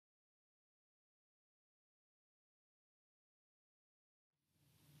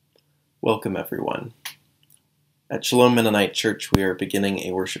Welcome, everyone. At Shalom Mennonite Church, we are beginning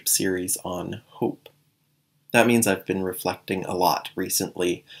a worship series on hope. That means I've been reflecting a lot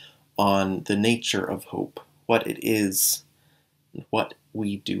recently on the nature of hope, what it is, and what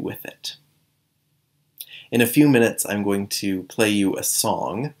we do with it. In a few minutes, I'm going to play you a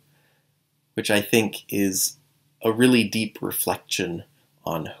song, which I think is a really deep reflection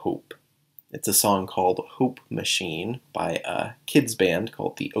on hope. It's a song called Hope Machine by a kids band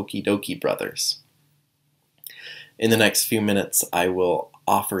called the Okie Dokie Brothers. In the next few minutes, I will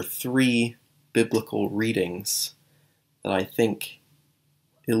offer 3 biblical readings that I think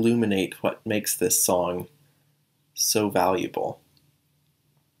illuminate what makes this song so valuable.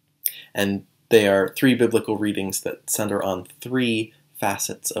 And they are 3 biblical readings that center on 3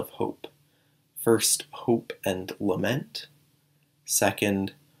 facets of hope. First, hope and lament.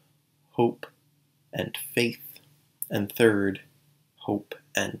 Second, hope and faith, and third, hope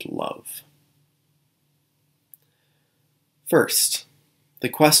and love. First, the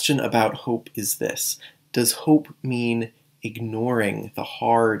question about hope is this: does hope mean ignoring the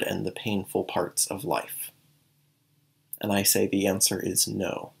hard and the painful parts of life? And I say the answer is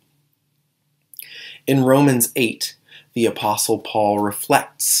no. In Romans 8, the Apostle Paul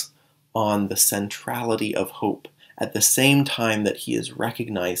reflects on the centrality of hope at the same time that he is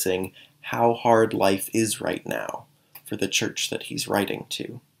recognizing how hard life is right now for the church that he's writing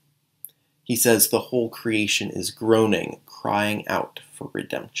to. He says the whole creation is groaning, crying out for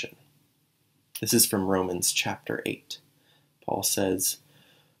redemption. This is from Romans chapter 8. Paul says,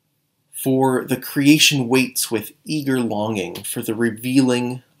 "For the creation waits with eager longing for the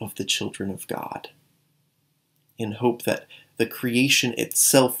revealing of the children of God, in hope that the creation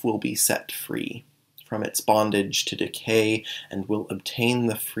itself will be set free from its bondage to decay and will obtain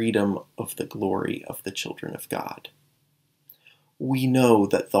the freedom of the glory of the children of God. We know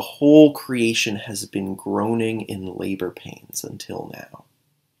that the whole creation has been groaning in labor pains until now.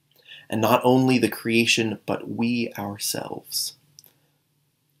 And not only the creation, but we ourselves,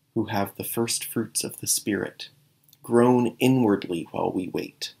 who have the first fruits of the Spirit, groan inwardly while we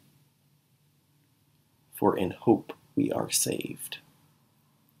wait. For in hope we are saved."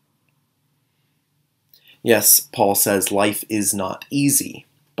 Yes, Paul says life is not easy,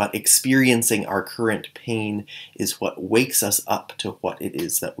 but experiencing our current pain is what wakes us up to what it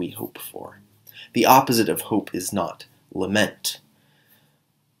is that we hope for. The opposite of hope is not lament.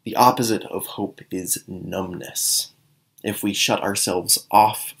 The opposite of hope is numbness. If we shut ourselves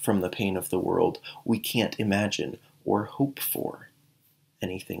off from the pain of the world, we can't imagine or hope for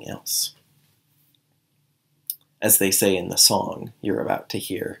anything else. As they say in the song you're about to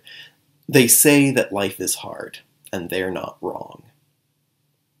hear, they say that life is hard, and they're not wrong.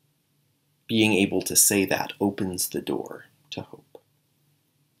 Being able to say that opens the door to hope.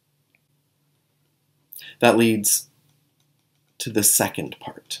 That leads to the second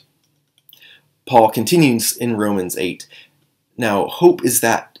part. Paul continues in Romans 8. Now, hope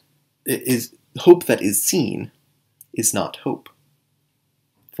that is seen is not hope.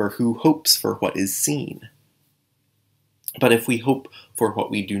 For who hopes for what is seen? But if we hope for what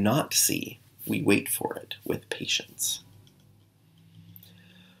we do not see, we wait for it with patience.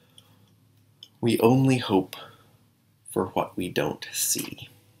 We only hope for what we don't see.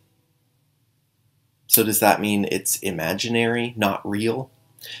 So does that mean it's imaginary, not real?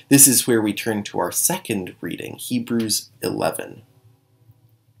 This is where we turn to our second reading, Hebrews 11,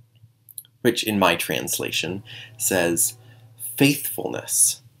 which in my translation says,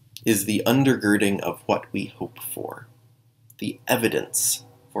 "Faithfulness is the undergirding of what we hope for, the evidence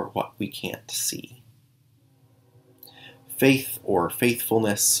for what we can't see." Faith or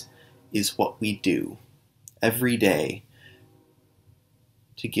faithfulness is what we do every day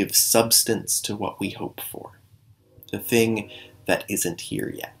to give substance to what we hope for, the thing that isn't here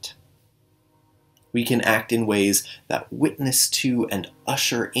yet. We can act in ways that witness to and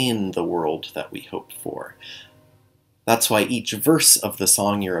usher in the world that we hope for. That's why each verse of the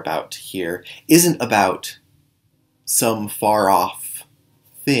song you're about to hear isn't about some far-off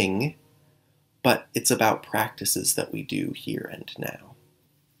thing, but it's about practices that we do here and now.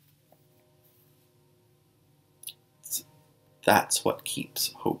 That's what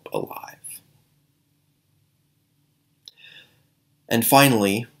keeps hope alive. And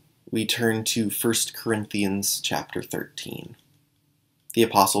finally, we turn to 1 Corinthians chapter 13. The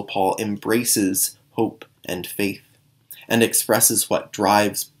Apostle Paul embraces hope and faith and expresses what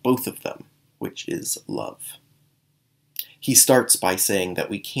drives both of them, which is love. He starts by saying that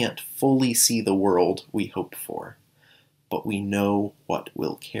we can't fully see the world we hope for, but we know what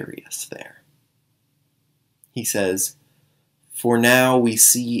will carry us there. He says, For now we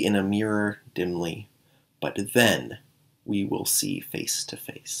see in a mirror dimly, but then we will see face to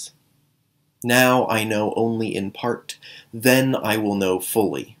face. Now I know only in part, then I will know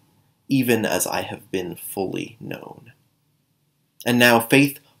fully, even as I have been fully known. And now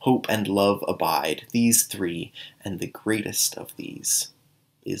faith, hope, and love abide, these three, and the greatest of these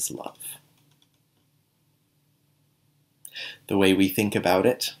is love. The way we think about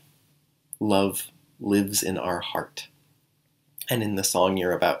it, love lives in our heart. And in the song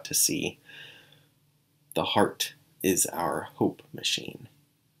you're about to see, the heart is our hope machine.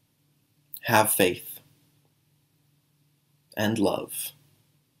 Have faith and love,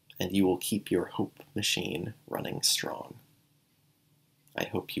 and you will keep your hope machine running strong. I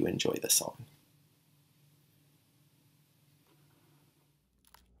hope you enjoy the song.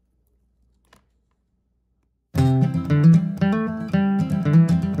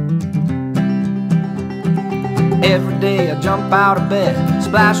 Every day I jump out of bed,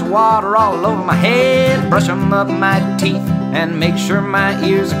 splash of water all over my head, brush 'em up my teeth, and make sure my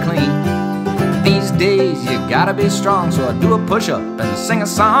ears are clean. These days you gotta be strong, so I do a push-up and sing a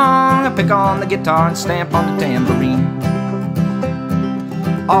song. I pick on the guitar and stamp on the tambourine.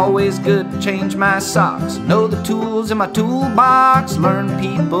 Always good to change my socks, know the tools in my toolbox. Learn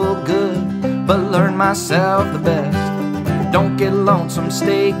people good, but learn myself the best. Don't get lonesome,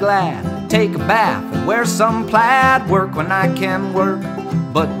 stay glad, take a bath and wear some plaid. Work when I can work,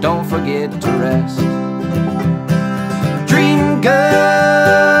 but don't forget to rest. Dream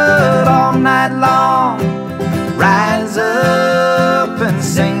good all night long, rise up and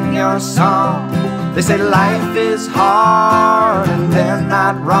sing your song. They say life is hard and they're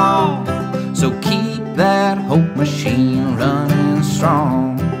not wrong, so keep that hope machine running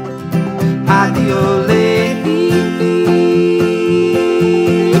strong. Adiole,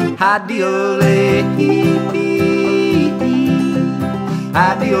 adiole,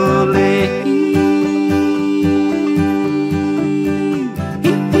 adiole.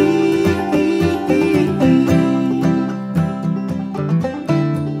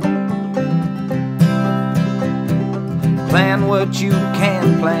 Plan what you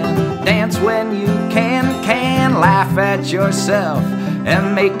can plan, dance when you can, laugh at yourself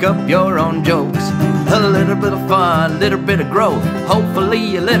and make up your own jokes. A little bit of fun, a little bit of growth,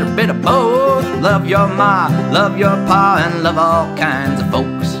 hopefully a little bit of both. Love your ma, love your pa, and love all kinds of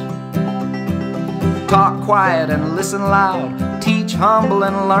folks. Talk quiet and listen loud, teach humble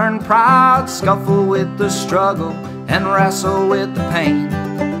and learn proud. Scuffle with the struggle and wrestle with the pain.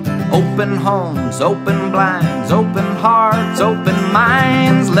 Open homes, open blinds, open hearts, open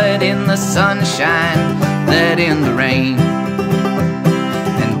minds. Let in the sunshine, let in the rain.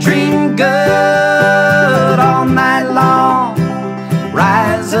 And dream good all night long,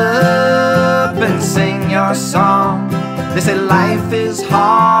 rise up and sing your song. They say life is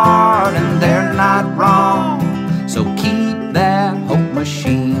hard and they're not wrong, so keep that hope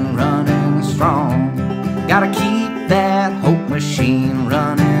machine running strong. Gotta keep that hope machine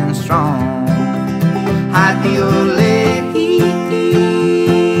running strong. Adiole,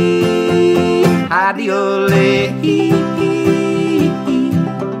 adiole,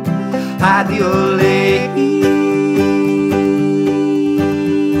 adiole.